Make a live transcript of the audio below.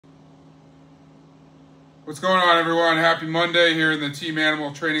What's going on, everyone? Happy Monday here in the Team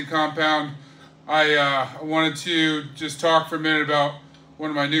Animal Training Compound. I wanted to just talk for a minute about one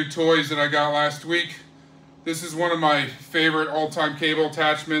of my new toys that I got last week. This is one of my favorite all-time cable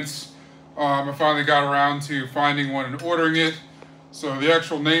attachments. I finally got around to finding one and ordering it. So the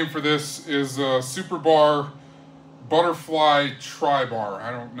actual name for this is Super Bar Butterfly Tri-Bar.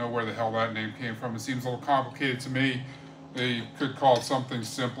 I don't know where the hell that name came from. It seems a little complicated to me. They could call it something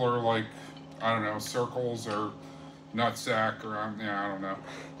simpler, like, I don't know, circles or nutsack, or yeah, I don't know.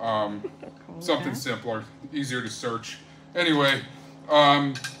 Something simpler, easier to search. Anyway,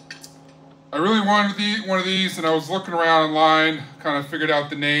 I really wanted one of these, and I was looking around online, kind of figured out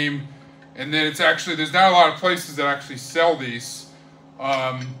the name, and then there's not a lot of places that actually sell these.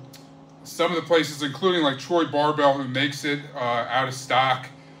 Some of the places, including like Troy Barbell, who makes it, out of stock.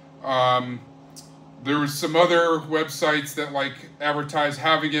 There was some other websites that like advertise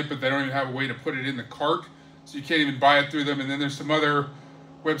having it, but they don't even have a way to put it in the cart, so you can't even buy it through them. And then there's some other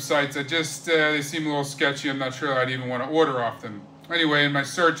websites that just, they seem a little sketchy. I'm not sure I'd even want to order off them. Anyway, in my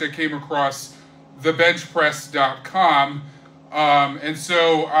search, I came across thebenchpress.com, and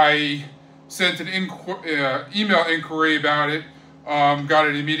so I sent an email inquiry about it, got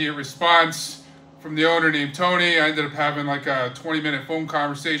an immediate response from the owner named Tony. I ended up having like a 20-minute phone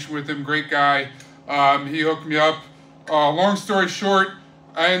conversation with him, great guy. He hooked me up. Long story short,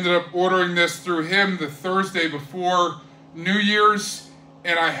 I ended up ordering this through him the Thursday before New Year's,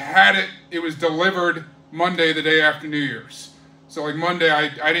 and I had it. It was delivered Monday, the day after New Year's. So like Monday, I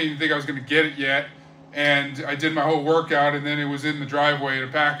didn't even think I was going to get it yet, and I did my whole workout, and then it was in the driveway in a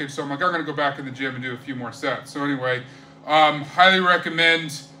package. So I'm like, I'm going to go back in the gym and do a few more sets. So anyway, highly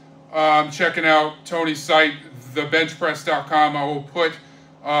recommend checking out Tony's site, thebenchpress.com. I will put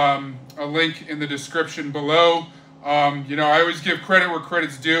a link in the description below. You know, I always give credit where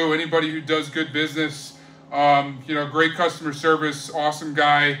credit's due. Anybody who does good business, you know, great customer service, awesome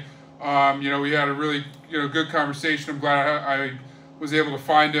guy. You know, we had a really, good conversation. I'm glad I was able to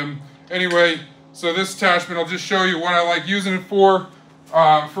find him. Anyway, so this attachment, I'll just show you what I like using it for.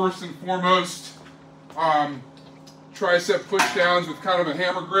 First and foremost, tricep push downs with kind of a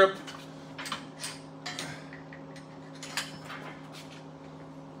hammer grip.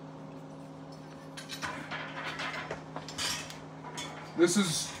 This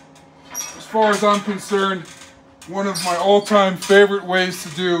is, as far as I'm concerned, one of my all-time favorite ways to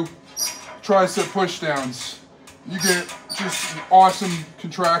do tricep pushdowns. You get just an awesome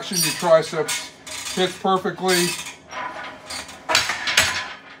contraction, your triceps hits perfectly.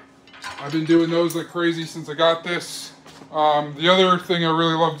 I've been doing those like crazy since I got this. The other thing I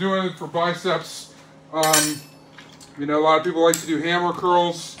really love doing is for biceps. You know, a lot of people like to do hammer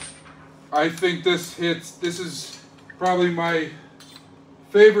curls. I think this is probably my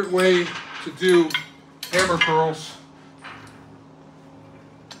favorite way to do hammer curls.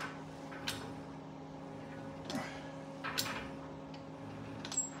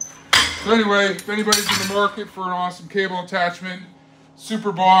 So anyway, if anybody's in the market for an awesome cable attachment,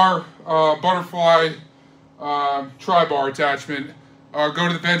 Super Bar Butterfly Tri-Bar attachment, go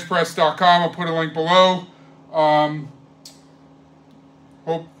to thebenchpress.com. I'll put a link below.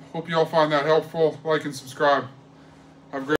 Hope you all find that helpful. Like and subscribe. Have a great